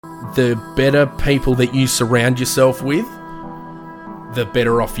the better people that you surround yourself with, the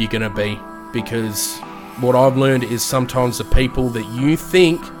better off you're going to be. Because what I've learned is sometimes the people that you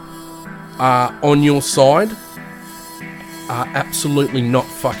think are on your side are absolutely not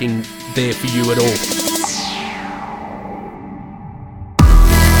fucking there for you at all.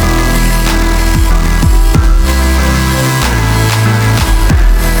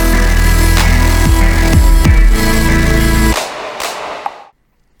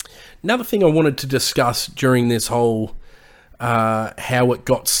 Another thing I wanted to discuss during this whole how it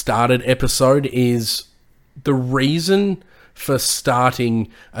got started episode is the reason for starting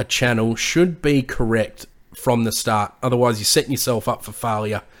a channel should be correct from the start. Otherwise, you're setting yourself up for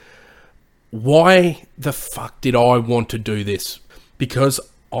failure. Why the fuck did I want to do this? Because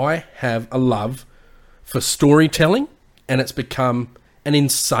I have a love for storytelling, and it's become an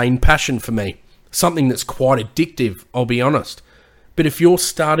insane passion for me. Something that's quite addictive, I'll be honest. But if you're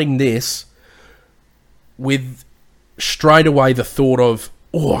starting this with straight away the thought of,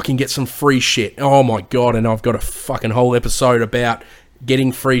 oh, I can get some free shit. Oh my God, and I've got a fucking whole episode about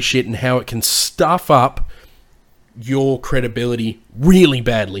getting free shit and how it can stuff up your credibility really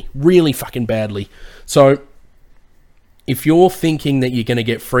badly. Really fucking badly. So, if you're thinking that you're going to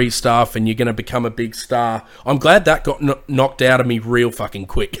get free stuff and you're going to become a big star, I'm glad that got knocked out of me real fucking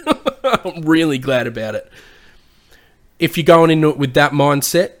quick. I'm really glad about it. If you're going into it with that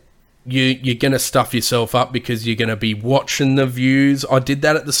mindset, you're going to stuff yourself up because you're going to be watching the views. I did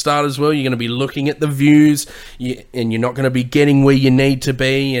that at the start as well. You're going to be looking at the views and you're not going to be getting where you need to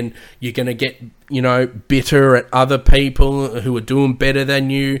be, and you're going to get, bitter at other people who are doing better than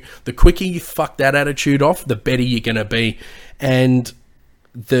you. The quicker you fuck that attitude off, the better you're going to be. And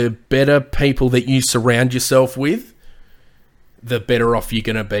the better people that you surround yourself with, the better off you're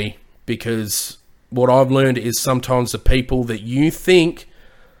going to be. Because what I've learned is sometimes the people that you think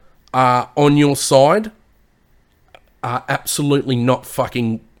are on your side are absolutely not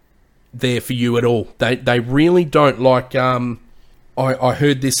fucking there for you at all. They really don't. Like, I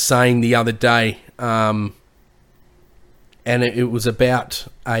heard this saying the other day, and it was about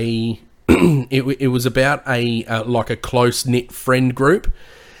a it was about like a close-knit friend group,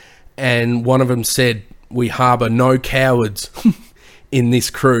 and one of them said, "We harbour no cowards in this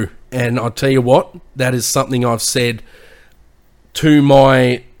crew." And I'll tell you what, that is something I've said to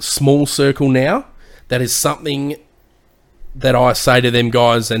my small circle now. That is something that I say to them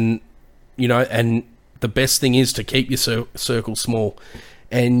guys, and and the best thing is to keep your circle small,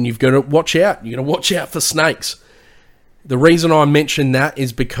 and you've got to watch out. You've got to watch out for snakes. The reason I mention that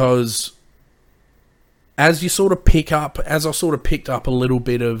is because as I sort of picked up a little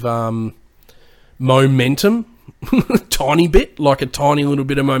bit of momentum, tiny bit, like a tiny little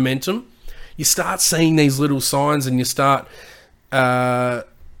bit of momentum, you start seeing these little signs, and you start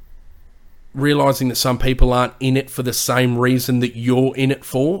realizing that some people aren't in it for the same reason that you're in it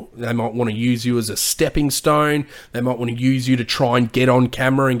for. They might want to use you as a stepping stone. They might want to use you to try and get on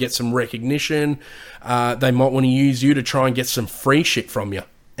camera and get some recognition. They might want to use you to try and get some free shit from you.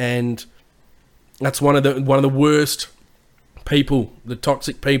 And that's one of the worst people, the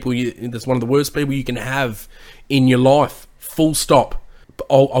toxic people. That's one of the worst people you can have in your life. Full stop.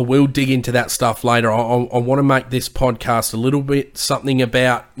 I will dig into that stuff later. I want to make this podcast a little bit something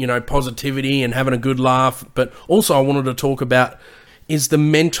about, positivity and having a good laugh. But also I wanted to talk about is the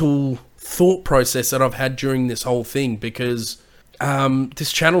mental thought process that I've had during this whole thing, because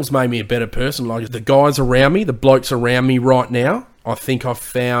this channel's made me a better person. Like, the guys around me, the blokes around me right now, I think I've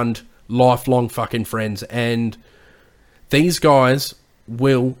found lifelong fucking friends. And these guys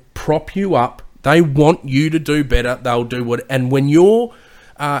will prop you up. They want you to do better. They'll do what... And when you're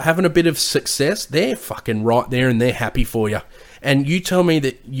having a bit of success, they're fucking right there and they're happy for you. And you tell me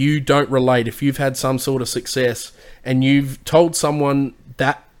that you don't relate if you've had some sort of success and you've told someone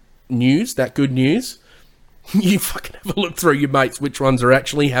that news, that good news, you fucking have a look through your mates, which ones are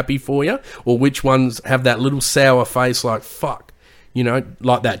actually happy for you, or which ones have that little sour face like, fuck,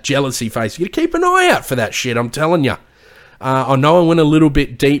 like that jealousy face. You gotta keep an eye out for that shit, I'm telling you. I know I went a little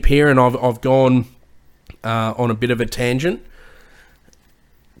bit deep here and I've gone on a bit of a tangent,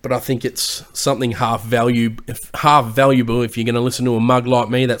 but I think it's something half valuable if you're going to listen to a mug like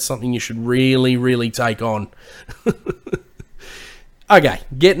me. That's something you should really, really take on. Okay,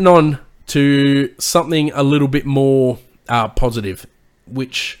 getting on to something a little bit more positive,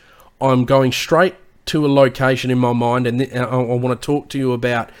 which I'm going straight to a location in my mind, and I want to talk to you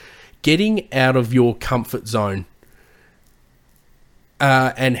about getting out of your comfort zone.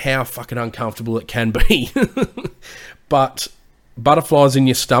 And how fucking uncomfortable it can be. But butterflies in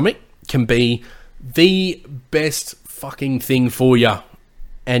your stomach can be the best fucking thing for you.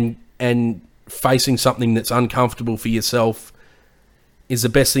 And and facing something that's uncomfortable for yourself is the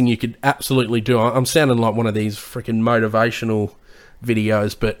best thing you could absolutely do. I'm sounding like one of these freaking motivational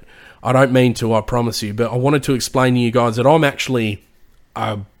videos, but I don't mean to, I promise you. But I wanted to explain to you guys that I'm actually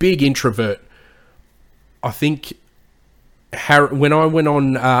a big introvert. I think when I went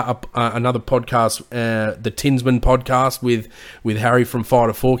on another podcast, the Tinsman podcast with Harry from Fire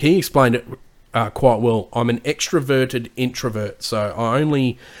to Fork, he explained it quite well. I'm an extroverted introvert, so I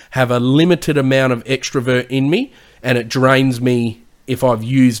only have a limited amount of extrovert in me, and it drains me if I've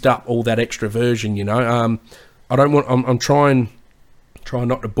used up all that extroversion. You know, I don't want. I'm trying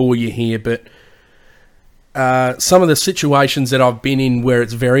not to bore you here, but some of the situations that I've been in where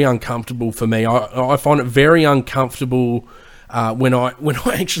it's very uncomfortable for me, I find it very uncomfortable when I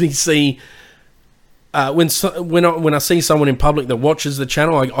actually see. When I see someone in public that watches the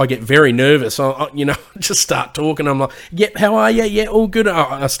channel, I get very nervous. I just start talking. I'm like, "Yep, how are you? Yeah, all good."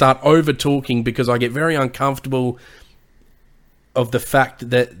 I start over talking because I get very uncomfortable of the fact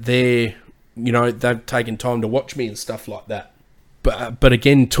that they've taken time to watch me and stuff like that. But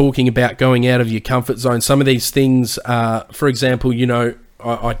again, talking about going out of your comfort zone, some of these things, for example,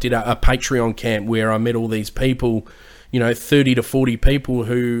 I did a Patreon camp where I met all these people, 30 to 40 people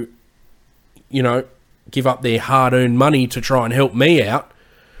who, give up their hard-earned money to try and help me out.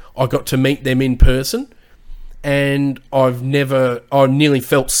 I got to meet them in person, and I nearly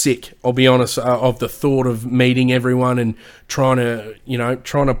felt sick, I'll be honest, of the thought of meeting everyone and trying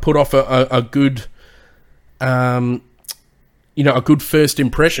to put off a good, a good first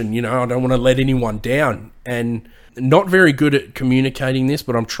impression. I don't want to let anyone down, and not very good at communicating this,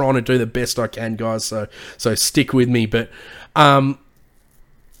 but I'm trying to do the best I can, guys, so stick with me. But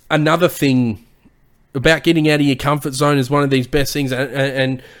another thing about getting out of your comfort zone is one of these best things,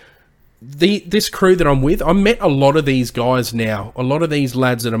 and this crew that I'm with, I met a lot of these guys now, a lot of these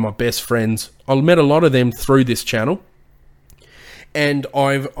lads that are my best friends. I met a lot of them through this channel, and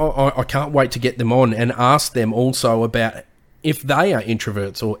I can't wait to get them on and ask them also about if they are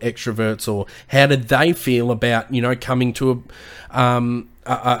introverts or extroverts, or how did they feel about coming to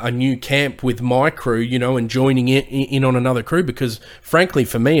a new camp with my crew, and joining in on another crew. Because frankly,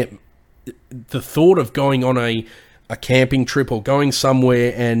 for me, the thought of going on a camping trip or going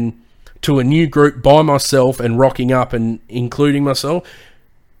somewhere and to a new group by myself and rocking up and including myself,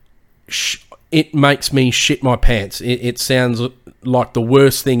 it makes me shit my pants. It sounds like the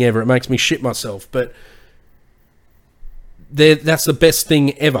worst thing ever. It makes me shit myself, but that's the best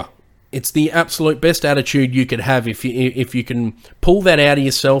thing ever. It's the absolute best attitude you could have if you can pull that out of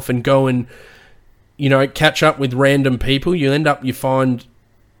yourself and go and catch up with random people. You find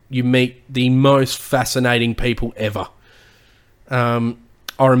you meet the most fascinating people ever.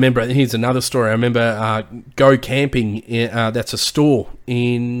 I remember, here's another story. I remember Go Camping. That's a store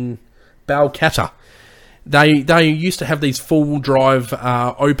in Balcatta. They used to have these full drive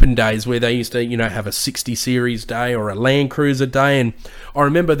open days where they used to have a 60 series day or a Land Cruiser day. And I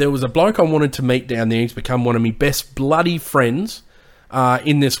remember there was a bloke I wanted to meet down there. He's become one of my best bloody friends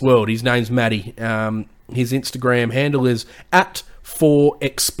in this world. His name's Matty. His Instagram handle is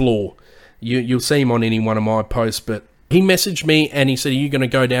 @4explore. You'll see him on any one of my posts, but he messaged me and he said, "Are you going to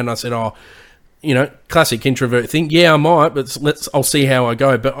go down?" And I said, classic introvert thing. Yeah, I might, but I'll see how I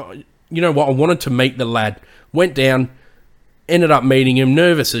go. But you know what? I wanted to meet the lad. Went down, ended up meeting him,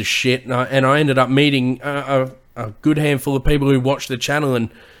 nervous as shit, and I ended up meeting a good handful of people who watched the channel, and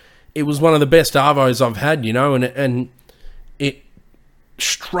it was one of the best arvos I've had, and it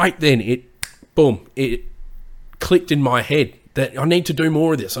straight then, it clicked in my head that I need to do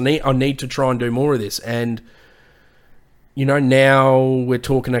more of this. I need to try and do more of this. And now we're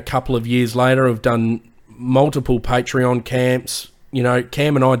talking a couple of years later. I've done multiple Patreon camps.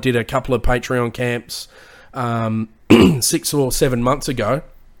 Cam and I did a couple of Patreon camps 6 or 7 months ago,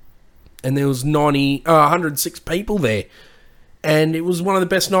 and there was 106 people there, and it was one of the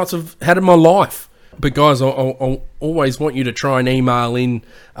best nights I've had in my life. But guys, I'll always want you to try and email in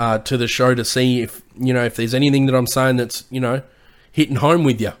to the show to see if there's anything that I'm saying that's hitting home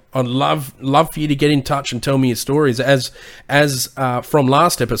with you. I'd love for you to get in touch and tell me your stories. As from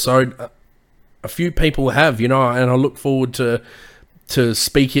last episode, a few people have, and I look forward to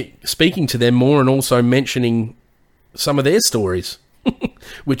speaking to them more and also mentioning some of their stories,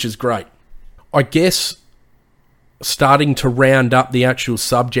 which is great. I guess starting to round up the actual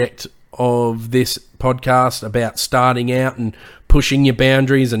subject of this podcast about starting out and pushing your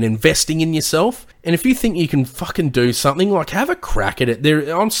boundaries and investing in yourself. And if you think you can fucking do something, have a crack at it.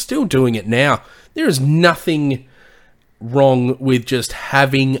 I'm still doing it now. There is nothing wrong with just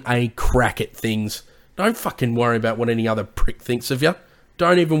having a crack at things. Don't fucking worry about what any other prick thinks of you.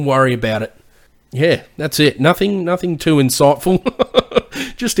 Don't even worry about it. Yeah, that's it. Nothing too insightful.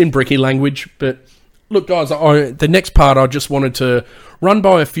 Just in bricky language. But look, guys, the next part I just wanted to run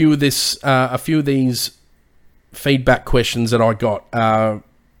by a few of these feedback questions that I got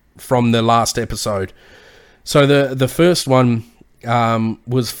from the last episode. So the first one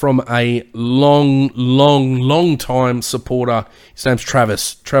was from a long time supporter. His name's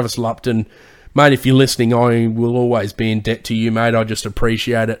Travis Lupton. Mate, if you're listening, I will always be in debt to you, mate. I just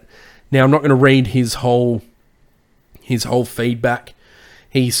appreciate it. Now, I'm not going to read his whole feedback.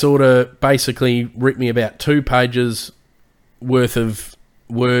 He sort of basically ripped me about 2 pages worth of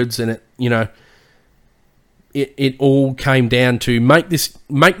words, and it all came down to make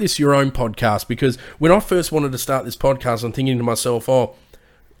this your own podcast. Because when I first wanted to start this podcast, I'm thinking to myself, I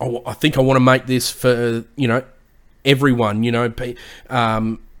think I want to make this for everyone.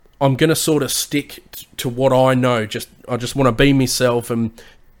 I'm going to sort of stick to what I know. I just want to be myself and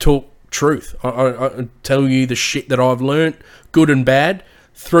talk truth. I tell you the shit that I've learnt, good and bad,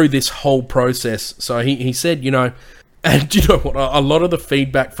 through this whole process. So he said, and you know what? A lot of the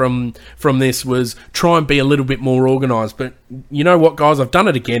feedback from this was try and be a little bit more organised. But you know what, guys? I've done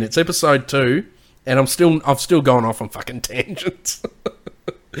it again. It's episode 2, and I've still gone off on fucking tangents.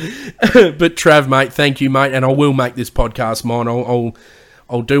 But Trav, mate, thank you, mate, and I will make this podcast mine.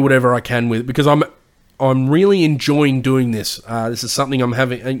 I'll do whatever I can with it, because I'm really enjoying doing this. This is something I'm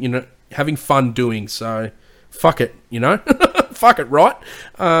having fun doing. So fuck it, fuck it, right?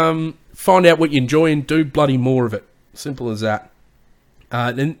 Find out what you enjoy and do bloody more of it. Simple as that.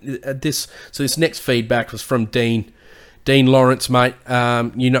 This next feedback was from Dean Lawrence, mate.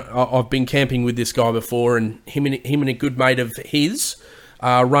 I've been camping with this guy before, and him and a good mate of his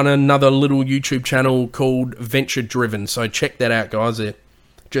run another little YouTube channel called Venture Driven. So check that out, guys. They're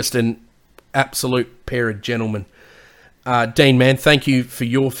just an absolute pair of gentlemen. Dean, man, thank you for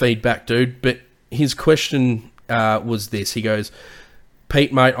your feedback, dude. But his question was this. He goes,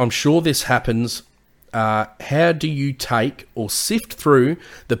 Pete, mate, I'm sure this happens. How do you take or sift through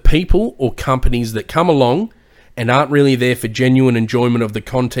the people or companies that come along and aren't really there for genuine enjoyment of the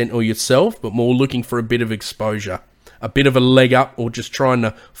content or yourself, but more looking for a bit of exposure, a bit of a leg up, or just trying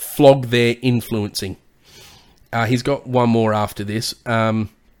to flog their influencing? He's got one more after this.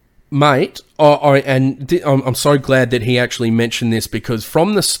 Mate, I'm so glad that he actually mentioned this, because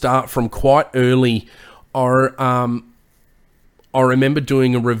from the start, from quite early, I remember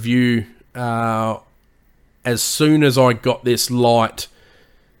doing a review as soon as I got this light,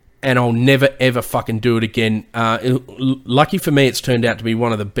 and I'll never ever fucking do it again. Lucky for me, it's turned out to be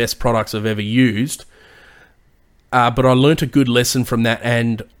one of the best products I've ever used. But I learnt a good lesson from that,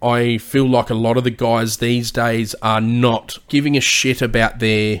 and I feel like a lot of the guys these days are not giving a shit about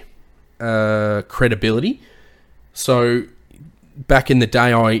their credibility. So back in the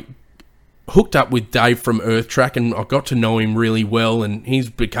day, I hooked up with Dave from EarthTrack, and I got to know him really well, and he's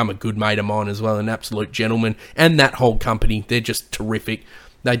become a good mate of mine as well, an absolute gentleman. And that whole company, they're just terrific.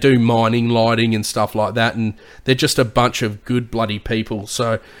 They do mining, lighting and stuff like that, and they're just a bunch of good bloody people.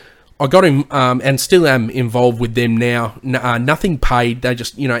 So I got him, and still am involved with them now. Nothing paid. They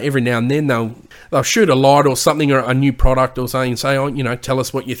just, every now and then they'll shoot a light or something, or a new product or something, and say, tell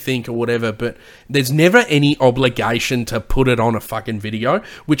us what you think or whatever. But there's never any obligation to put it on a fucking video,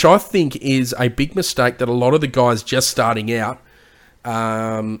 which I think is a big mistake that a lot of the guys just starting out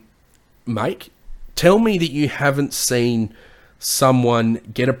make. Tell me that you haven't seen someone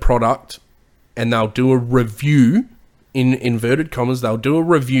get a product and they'll do a review, in inverted commas, they'll do a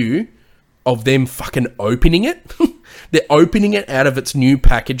review of them fucking opening it. They're opening it out of its new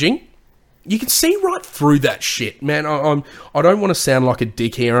packaging. You can see right through that shit, man. I don't want to sound like a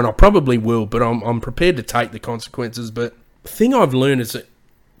dick here, and I probably will, but I'm prepared to take the consequences. But the thing I've learned is that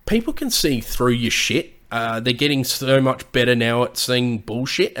people can see through your shit. They're getting so much better now at seeing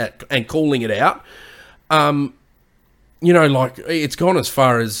bullshit and calling it out. Like, it's gone as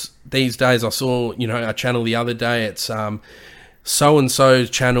far as these days. I saw, a channel the other day. It's so-and-so's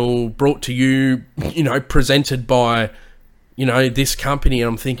channel brought to you, presented by, this company. And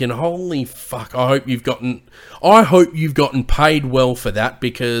I'm thinking, holy fuck, I hope you've gotten paid well for that,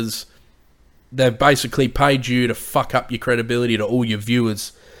 because they've basically paid you to fuck up your credibility to all your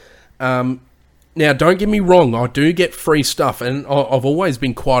viewers. Now, don't get me wrong. I do get free stuff, and I've always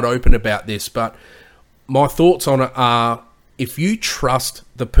been quite open about this, but my thoughts on it are, if you trust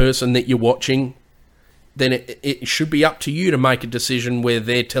the person that you're watching, then it should be up to you to make a decision whether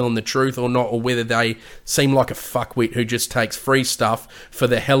they're telling the truth or not, or whether they seem like a fuckwit who just takes free stuff for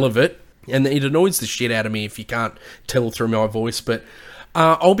the hell of it. And it annoys the shit out of me if you can't tell through my voice. But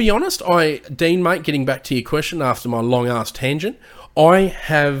I'll be honest, Dean, mate, getting back to your question after my long-ass tangent, I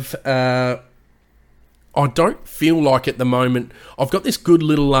have, I don't feel like at the moment, I've got this good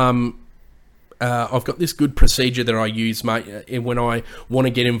little, I've got this good procedure that I use, mate, when I want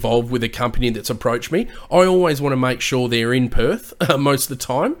to get involved with a company that's approached me. I always want to make sure they're in Perth most of the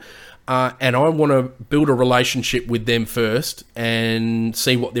time. And I want to build a relationship with them first and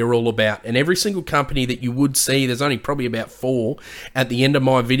see what they're all about. And every single company that you would see, there's only probably about 4 at the end of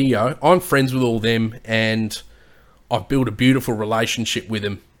my video. I'm friends with all them, and I've built a beautiful relationship with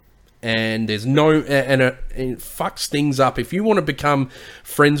them. And there's no, and it fucks things up. If you want to become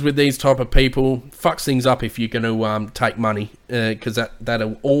friends with these type of people, fucks things up if you're going to take money, because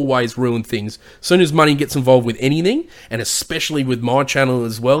that'll always ruin things. As soon as money gets involved with anything, and especially with my channel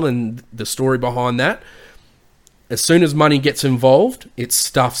as well, and the story behind that, as soon as money gets involved, it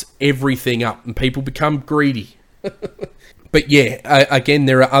stuffs everything up, and people become greedy. But yeah, again,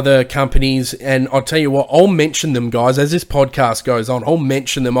 there are other companies, and I'll tell you what, I'll mention them, guys, as this podcast goes on. I'll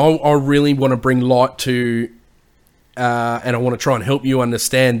mention them. I really want to bring light to, and I want to try and help you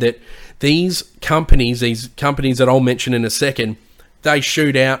understand that these companies that I'll mention in a second, they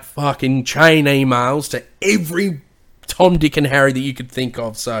shoot out fucking chain emails to every Tom, Dick, and Harry that you could think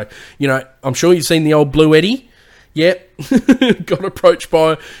of. So, you know, I'm sure you've seen the old Blue Eddy. Yep, got approached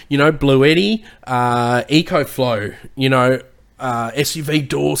by, Blue Eddy, EcoFlow, SUV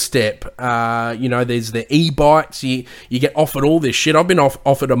Doorstep, there's the e-bikes, you get offered all this shit. I've been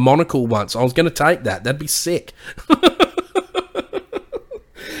offered a monocle once. I was going to take that. That'd be sick.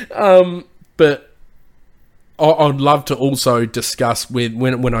 But I'd love to also discuss with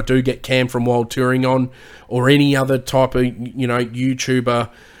when I do get Cam from Wild Touring on, or any other type of, YouTuber,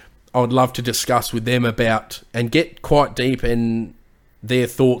 I would love to discuss with them about and get quite deep in their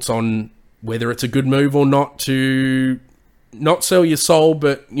thoughts on whether it's a good move or not to not sell your soul,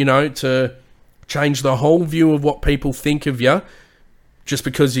 but, to change the whole view of what people think of you just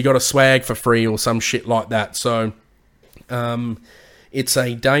because you got a swag for free or some shit like that. So, it's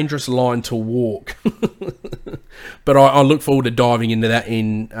a dangerous line to walk. But I look forward to diving into that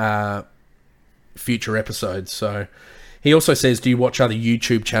in future episodes. So, he also says, do you watch other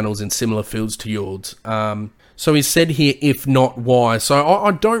YouTube channels in similar fields to yours? So he said here, if not, why? So I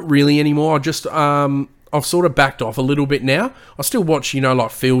don't really anymore. I just, I've sort of backed off a little bit now. I still watch,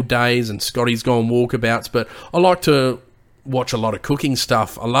 like Field Days and Scotty's Gone Walkabouts, but I like to watch a lot of cooking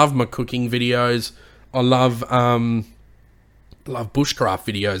stuff. I love my cooking videos. I love bushcraft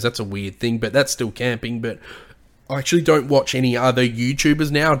videos. That's a weird thing, but that's still camping. But I actually don't watch any other YouTubers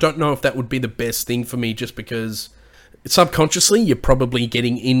now. I don't know if that would be the best thing for me, just because subconsciously you're probably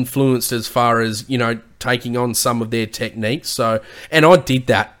getting influenced as far as, taking on some of their techniques. So, and I did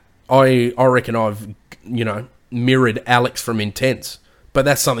that. I reckon I've, mirrored Alex from Intense, but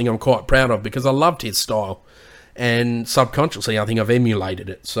that's something I'm quite proud of because I loved his style, and subconsciously I think I've emulated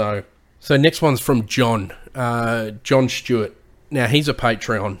it. So next one's from John Stewart. Now he's a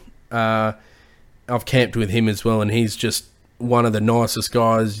Patreon. I've camped with him as well, and he's just one of the nicest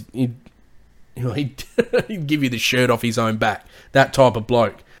guys. He'd give you the shirt off his own back. That type of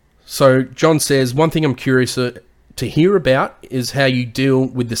bloke. So John says, one thing I'm curious to hear about is how you deal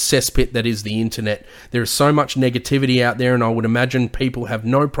with the cesspit that is the internet. There is so much negativity out there, and I would imagine people have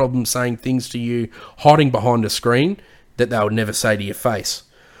no problem saying things to you hiding behind a screen that they would never say to your face,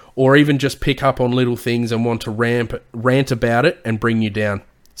 or even just pick up on little things and want to rant about it and bring you down.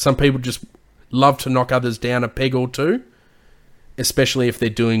 Some people just love to knock others down a peg or two, especially if they're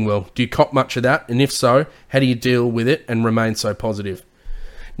doing well. Do you cop much of that? And if so, how do you deal with it and remain so positive?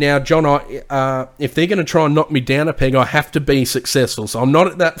 Now, John, if they're going to try and knock me down a peg, I have to be successful. So I'm not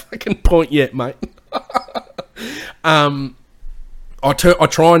at that fucking point yet, mate. I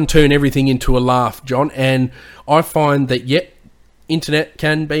try and turn everything into a laugh, John, and I find that, internet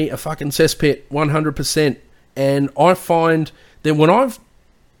can be a fucking cesspit, 100%. And I find that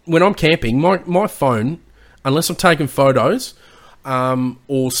when I'm camping, my phone, unless I'm taking photos,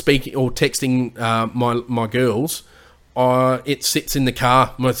 or speaking or texting my girls, it sits in the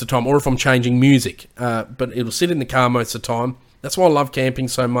car most of the time, or if I'm changing music, but it'll sit in the car most of the time. That's why I love camping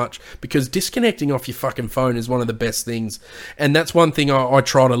so much, because disconnecting off your fucking phone is one of the best things. And that's one thing I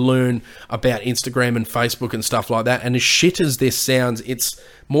try to learn about Instagram and Facebook and stuff like that. And as shit as this sounds, it's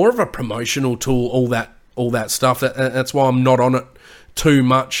more of a promotional tool, all that stuff. That's why I'm not on it too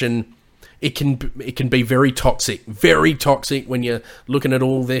much, and it can be very toxic when you're looking at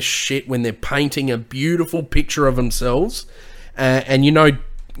all this shit, when they're painting a beautiful picture of themselves, and you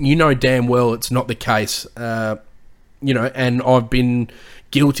know damn well it's not the case. And I've been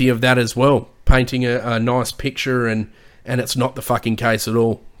guilty of that as well, painting a nice picture and it's not the fucking case at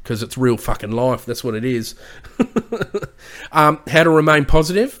all. because it's real fucking life. That's what it is. How to remain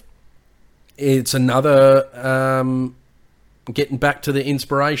positive. It's another getting back to the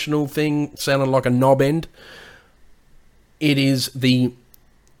inspirational thing, sounding like a knob end. It is the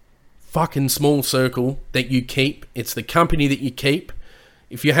fucking small circle that you keep. It's the company that you keep.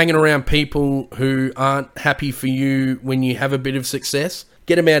 If you're hanging around people who aren't happy for you when you have a bit of success,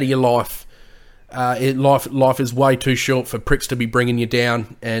 get them out of your life. Life is way too short for pricks to be bringing you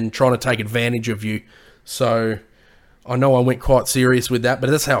down and trying to take advantage of you. So I know I went quite serious with that, but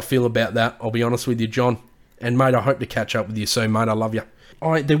that's how I feel about that. I'll be honest with you, John. And mate, I hope to catch up with you soon, mate. I love you.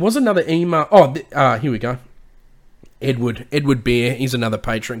 There was another email. Here we go. Edward Beer. He's another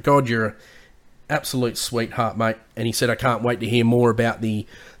patron. God, you're an absolute sweetheart, mate. And he said, I can't wait to hear more about the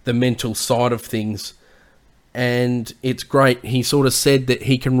mental side of things. And it's great. He sort of said that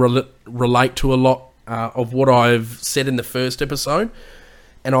he can relate to a lot of what I've said in the first episode.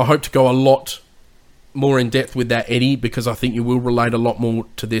 And I hope to go a lot more in depth with that, Eddie, because I think you will relate a lot more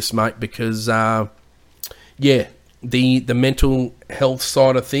to this, mate, because, the mental health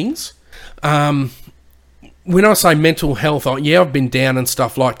side of things. When I say mental health, I've been down and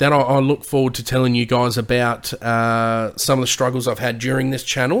stuff like that. I look forward to telling you guys about some of the struggles I've had during this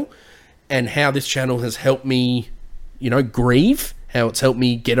channel and how this channel has helped me, grieve, how it's helped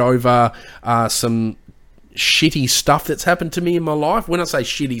me get over some shitty stuff that's happened to me in my life. When I say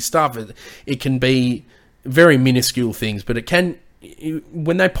shitty stuff, it can be very minuscule things, but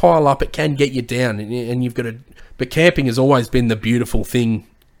when they pile up, it can get you down, and you've got to... But camping has always been the beautiful thing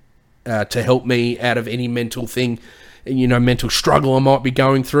to help me out of any mental thing, mental struggle I might be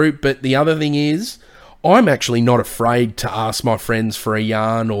going through. But the other thing is, I'm actually not afraid to ask my friends for a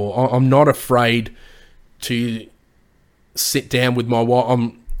yarn, or I'm not afraid to sit down with my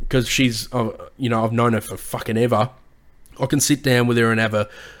wife, because she's, I've known her for fucking ever. I can sit down with her and have a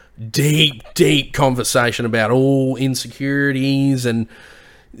deep conversation about all insecurities, and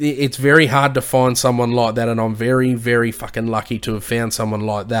it's very hard to find someone like that, and I'm very, very fucking lucky to have found someone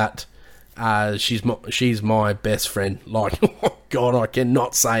like that. She's my best friend. Like, oh God, I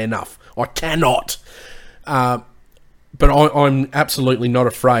cannot say enough. I cannot. But I'm absolutely not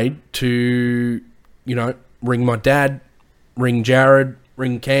afraid to, ring my dad, ring Jared,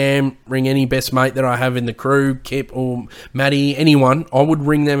 ring Cam, ring any best mate that I have in the crew, Kip or Maddie, anyone. I would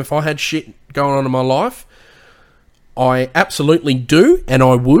ring them if I had shit going on in my life. I absolutely do, and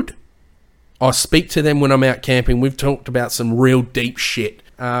I would. I speak to them when I'm out camping. We've talked about some real deep shit.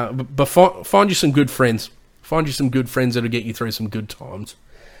 But find you some good friends. Find you some good friends that'll get you through some good times.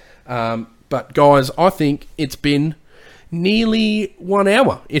 But guys, I think it's been nearly 1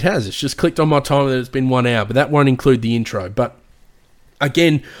 hour. It has. It's just clicked on my timer that it's been 1 hour, but that won't include the intro. But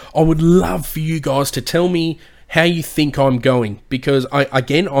again, I would love for you guys to tell me how you think I'm going, because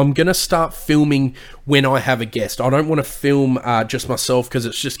I'm going to start filming when I have a guest. I don't want to film just myself, because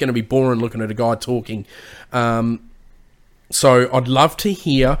it's just going to be boring looking at a guy talking. So I'd love to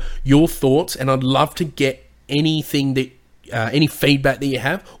hear your thoughts, and I'd love to get anything that, any feedback that you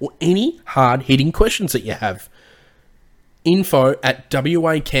have, or any hard-hitting questions that you have.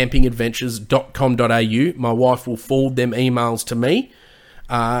 info@wacampingadventures.com.au. My wife will forward them emails to me.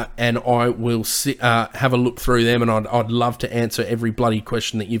 And I will have a look through them, and I'd love to answer every bloody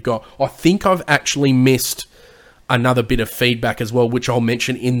question that you've got. I think I've actually missed another bit of feedback as well, which I'll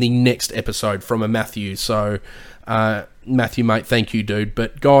mention in the next episode from a Matthew. So, Matthew, mate, thank you, dude.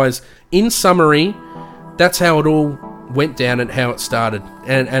 But guys, in summary, that's how it all went down and how it started.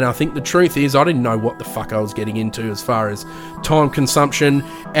 And I think the truth is, I didn't know what the fuck I was getting into as far as time consumption,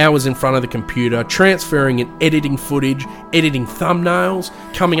 hours in front of the computer, transferring and editing footage, editing thumbnails,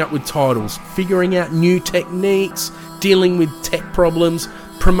 coming up with titles, figuring out new techniques, dealing with tech problems,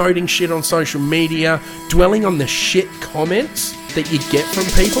 promoting shit on social media, dwelling on the shit comments that you get from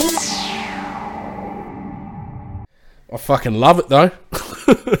people. I fucking love it though.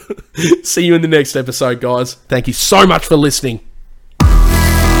 See you in the next episode, guys. Thank you so much for listening.